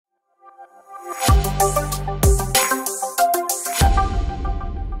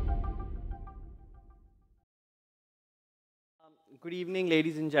Good evening,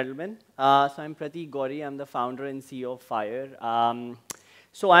 ladies and gentlemen. So I'm PRATIK GAURI. I'm the founder and CEO of FIRE.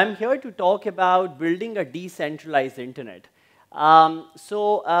 So I'm here to talk about building a decentralized internet. About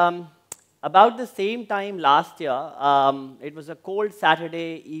the same time last year, it was a cold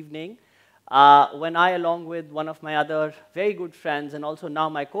Saturday evening when I, along with one of my other very good friends and also now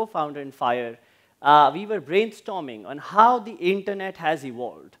my co-founder in FIRE, we were brainstorming on how the internet has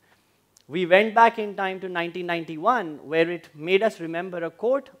evolved. We went back in time to 1991, where it made us remember a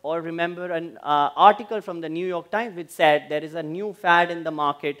quote or remember an article from the New York Times which said there is a new fad in the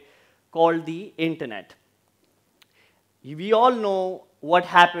market called the internet. We all know what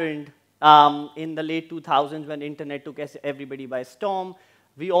happened in the late 2000s when internet took everybody by storm.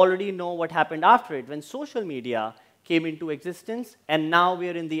 We already know what happened after it when social media came into existence, and now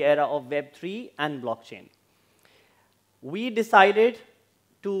we're in the era of Web3 and blockchain. We decided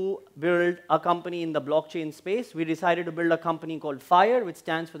to build a company in the blockchain space. We decided to build a company called FIRE, which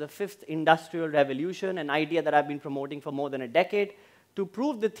stands for the Fifth Industrial Revolution, an idea that I've been promoting for more than a decade, to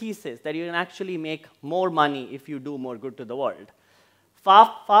prove the thesis that you can actually make more money if you do more good to the world.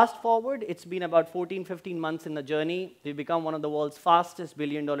 Fast forward, it's been about 14, 15 months in the journey. We've become one of the world's fastest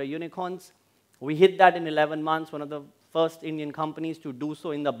billion-dollar unicorns. We hit that in 11 months, one of the first Indian companies to do so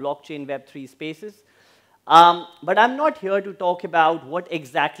in the blockchain Web3 spaces. But I'm not here to talk about what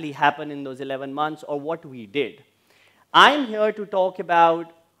exactly happened in those 11 months or what we did. I'm here to talk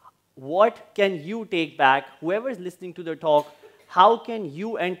about what can you take back, whoever is listening to the talk, how can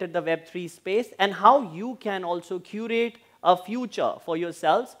you enter the Web3 space, and how you can also curate a future for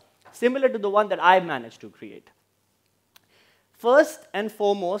yourselves similar to the one that I managed to create. First and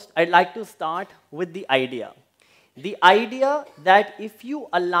foremost, I'd like to start with the idea. The idea that if you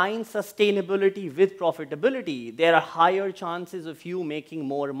align sustainability with profitability, there are higher chances of you making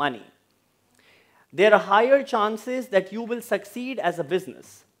more money. There are higher chances that you will succeed as a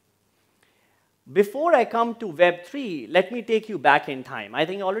business. Before I come to Web3, let me take you back in time. I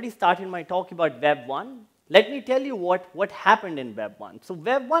think I already started my talk about Web 1. Let me tell you what happened in Web 1. So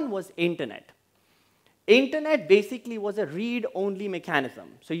Web 1 was internet. Internet basically was a read-only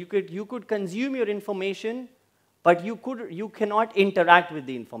mechanism. So you could consume your information, but you cannot interact with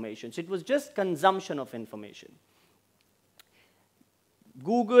the information. So it was just consumption of information.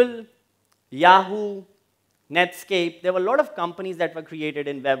 Google, Yahoo, Netscape, there were a lot of companies that were created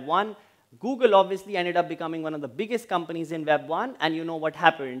in Web 1. Google obviously ended up becoming one of the biggest companies in Web 1, and you know what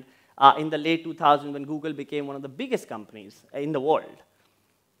happened in the late 2000s when Google became one of the biggest companies in the world.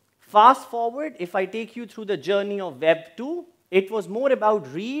 Fast forward, if I take you through the journey of Web 2, it was more about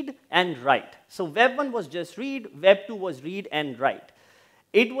read and write. So Web 1 was just read, Web 2 was read and write.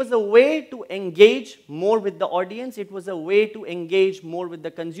 It was a way to engage more with the audience. It was a way to engage more with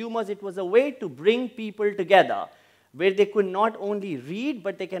the consumers. It was a way to bring people together where they could not only read,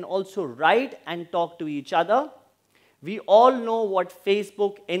 but they can also write and talk to each other. We all know what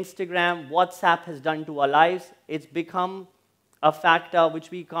Facebook, Instagram, WhatsApp has done to our lives. It's become a factor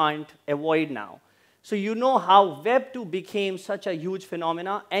which we can't avoid now. So you know how Web 2 became such a huge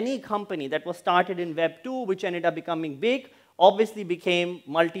phenomena. Any company that was started in Web 2, which ended up becoming big, obviously became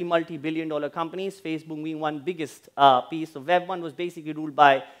multi-billion-dollar companies, Facebook being one biggest piece. So Web 1 was basically ruled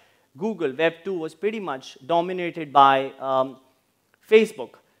by Google. Web 2 was pretty much dominated by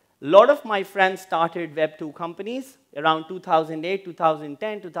Facebook. A lot of my friends started Web 2 companies around 2008,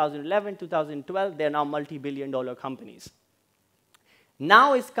 2010, 2011, 2012. They're now multi-billion-dollar companies.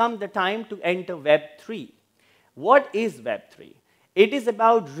 Now has come the time to enter Web 3. What is Web 3? It is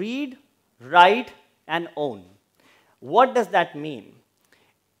about read, write, and own. What does that mean?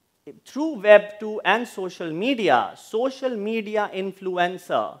 Through Web 2 and social media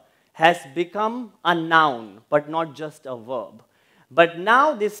influencer has become a noun, but not just a verb. But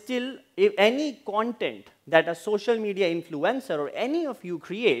now there's still, if any content that a social media influencer or any of you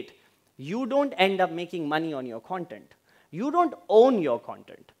create, you don't end up making money on your content. You don't own your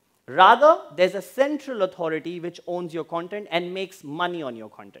content. Rather, there's a central authority which owns your content and makes money on your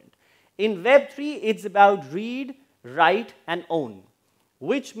content. In Web 3, it's about read, write, and own,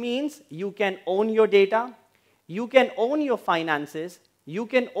 which means you can own your data, you can own your finances, you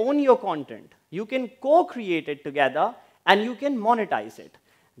can own your content, you can co-create it together, and you can monetize it.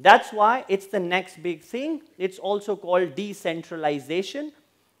 That's why it's the next big thing. It's also called decentralization,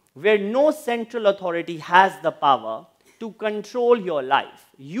 where no central authority has the power to control your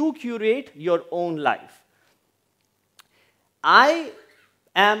life. You curate your own life. I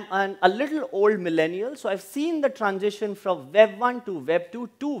am a little old millennial, so I've seen the transition from Web 1 to Web 2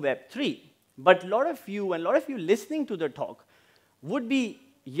 to Web 3. But a lot of you listening to the talk would be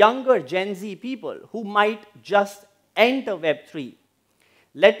younger Gen Z people who might just enter Web3.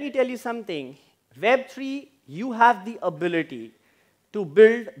 Let me tell you something. Web3, you have the ability to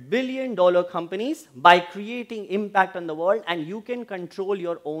build billion-dollar companies by creating impact on the world, and you can control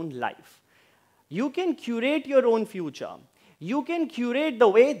your own life. You can curate your own future. You can curate the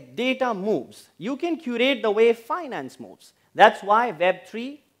way data moves. You can curate the way finance moves. That's why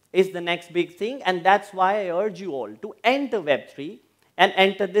Web3 is the next big thing, and that's why I urge you all to enter Web3 and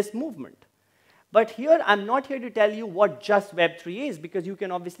enter this movement. But here, I'm not here to tell you what just Web3 is, because you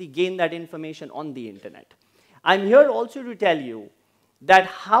can obviously gain that information on the internet. I'm here also to tell you that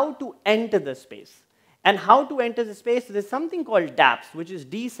how to enter the space. And how to enter the space, there's something called dApps, which is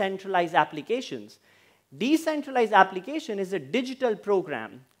decentralized applications. Decentralized application is a digital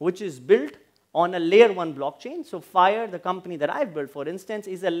program which is built on a layer 1 blockchain. So Fire, the company that I've built, for instance,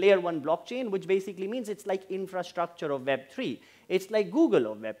 is a layer 1 blockchain, which basically means it's like infrastructure of Web3. It's like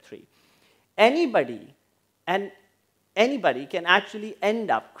Google of Web3. Anybody can actually end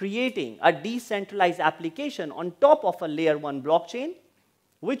up creating a decentralized application on top of a layer 1 blockchain,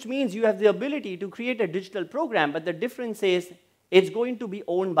 which means you have the ability to create a digital program, but the difference is it's going to be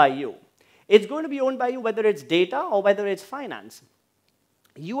owned by you. It's going to be owned by you whether it's data or whether it's finance.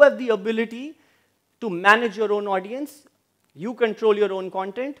 You have the ability to manage your own audience, you control your own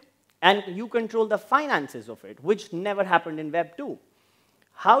content, and you control the finances of it, which never happened in Web 2.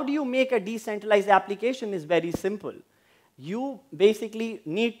 How do you make a decentralized application is very simple. You basically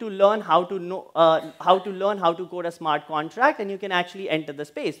need to learn how to code a smart contract, and you can actually enter the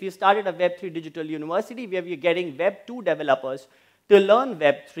space. We started a Web3 digital university where we're getting Web 2 developers to learn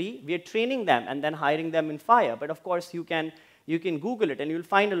Web3. We're training them and then hiring them in Fire. But of course, you can Google it, and you'll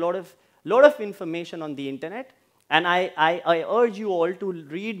find a lot of information on the internet. And I urge you all to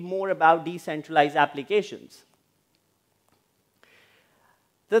read more about decentralized applications.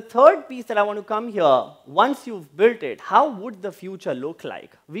 The third piece that I want to come here, once you've built it, how would the future look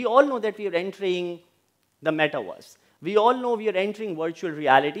like? We all know that we are entering the metaverse. We all know we are entering virtual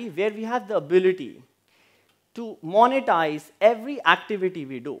reality, where we have the ability to monetize every activity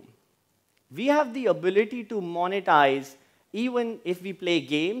we do. We have the ability to monetize even if we play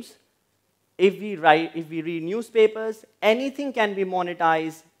games, if we read newspapers, anything can be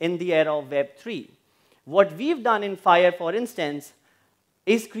monetized in the era of Web3. What we've done in Fire, for instance,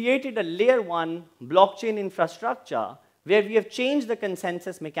 is created a layer 1 blockchain infrastructure where we have changed the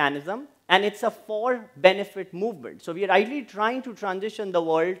consensus mechanism, and it's a for-benefit movement. So we are ideally trying to transition the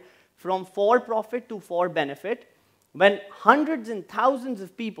world from for-profit to for-benefit. When hundreds and thousands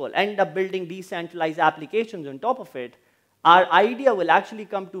of people end up building decentralized applications on top of it, our idea will actually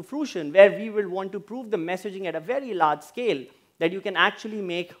come to fruition, where we will want to prove the messaging at a very large scale that you can actually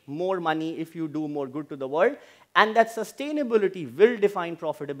make more money if you do more good to the world, and that sustainability will define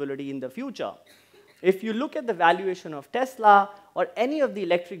profitability in the future. If you look at the valuation of Tesla or any of the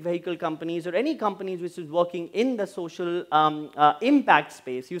electric vehicle companies or any companies which is working in the social impact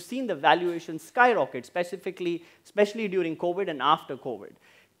space, you've seen the valuation skyrocket, especially during COVID and after COVID.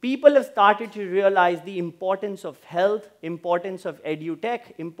 People have started to realize the importance of health, importance of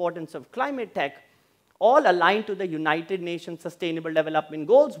edutech, importance of climate tech, all aligned to the United Nations Sustainable Development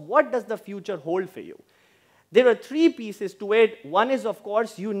Goals. What does the future hold for you? There are 3 pieces to it. One is, of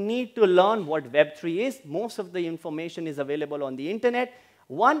course, you need to learn what Web3 is. Most of the information is available on the internet.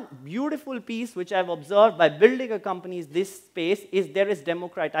 One beautiful piece which I've observed by building a company in this space is there is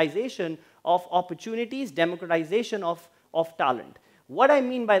democratization of opportunities, democratization of talent. What I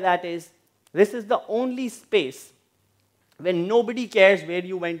mean by that is, this is the only space when nobody cares where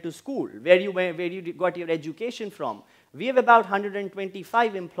you went to school, where you got your education from. We have about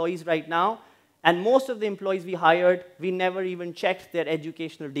 125 employees right now, and most of the employees we hired, we never even checked their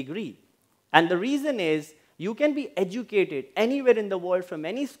educational degree. And the reason is, you can be educated anywhere in the world from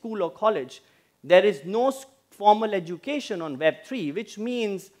any school or college. There is no formal education on Web3, which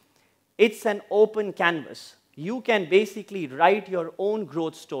means it's an open canvas. You can basically write your own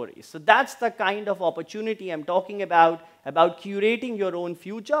growth stories. So that's the kind of opportunity I'm talking about curating your own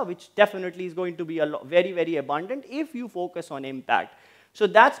future, which definitely is going to be very, very abundant if you focus on impact. So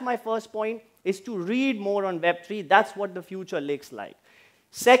that's my first point, is to read more on Web3. That's what the future looks like.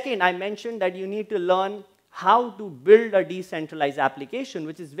 Second, I mentioned that you need to learn how to build a decentralized application,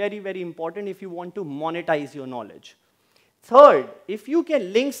 which is very, very important if you want to monetize your knowledge. Third, if you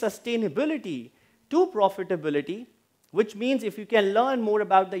can link sustainability to profitability, which means if you can learn more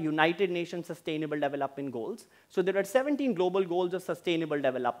about the United Nations Sustainable Development Goals. So there are 17 global goals of sustainable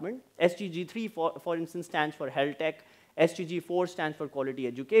development. SDG 3, for instance, stands for health tech. SDG 4 stands for quality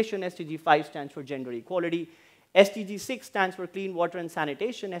education. SDG 5 stands for gender equality. SDG 6 stands for clean water and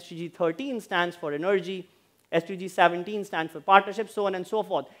sanitation. SDG 13 stands for energy. SDG 17 stands for partnership, so on and so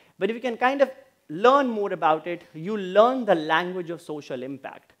forth. But if you can kind of learn more about it, you learn the language of social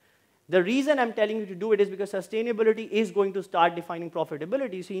impact. The reason I'm telling you to do it is because sustainability is going to start defining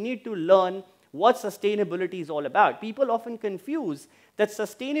profitability, so you need to learn what sustainability is all about. People often confuse that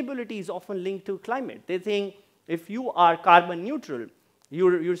sustainability is often linked to climate. They think if you are carbon neutral,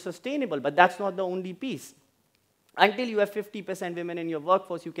 you're sustainable, but that's not the only piece. Until you have 50% women in your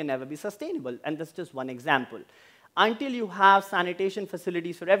workforce, you can never be sustainable, and that's just one example. Until you have sanitation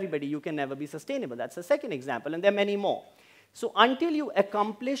facilities for everybody, you can never be sustainable. That's the second example, and there are many more. So until you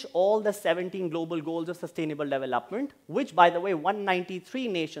accomplish all the 17 global goals of sustainable development, which, by the way, 193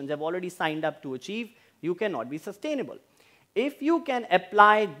 nations have already signed up to achieve, you cannot be sustainable. If you can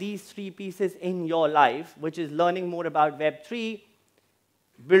apply these three pieces in your life, which is learning more about Web3,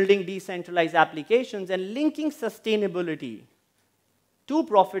 building decentralized applications, and linking sustainability to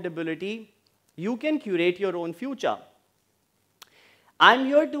profitability, you can curate your own future. I'm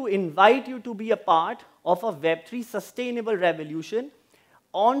here to invite you to be a part of a Web3 sustainable revolution.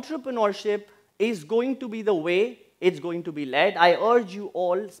 Entrepreneurship is going to be the way it's going to be led. I urge you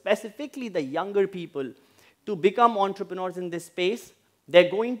all, specifically the younger people, to become entrepreneurs in this space. There are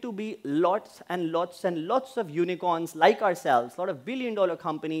going to be lots and lots and lots of unicorns like ourselves, a lot of billion-dollar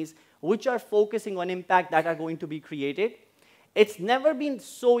companies which are focusing on impact that are going to be created. It's never been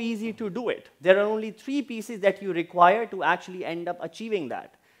so easy to do it. There are only three pieces that you require to actually end up achieving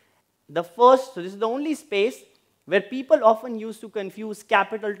that. The first, so this is the only space where people often used to confuse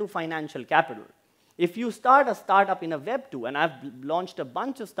capital to financial capital. If you start a startup in a Web 2, and I've launched a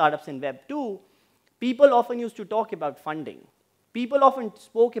bunch of startups in Web 2, people often used to talk about funding. People often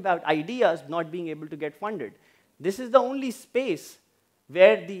spoke about ideas not being able to get funded. This is the only space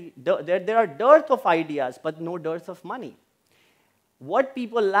where there are dearth of ideas, but no dearth of money. What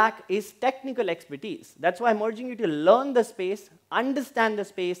people lack is technical expertise. That's why I'm urging you to learn the space, understand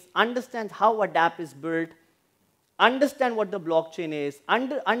how a DApp is built, understand what the blockchain is,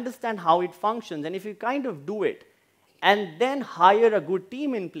 understand how it functions, and if you kind of do it, and then hire a good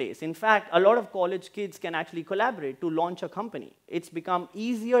team in place. In fact, a lot of college kids can actually collaborate to launch a company. It's become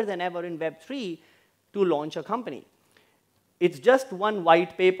easier than ever in Web3 to launch a company. It's just one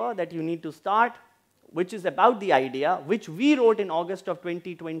white paper that you need to start, which is about the idea, which we wrote in August of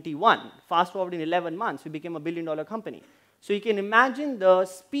 2021. Fast forward in 11 months, we became a billion-dollar company. So you can imagine the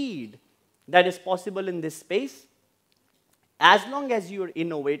speed that is possible in this space. As long as you're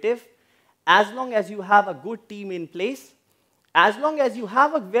innovative, as long as you have a good team in place, as long as you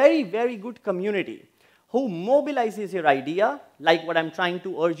have a very, very good community who mobilizes your idea, like what I'm trying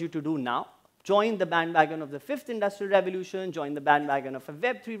to urge you to do now, join the bandwagon of the 5th industrial revolution, join the bandwagon of a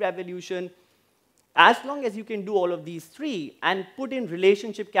Web3 revolution. As long as you can do all of these three and put in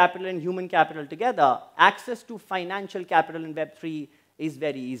relationship capital and human capital together, access to financial capital in Web3 is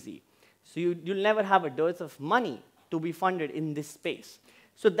very easy. So you'll never have a dearth of money to be funded in this space.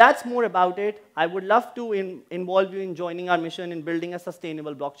 So that's more about it. I would love to involve you in joining our mission in building a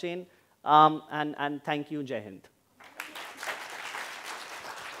sustainable blockchain. And thank you, Jai Hind.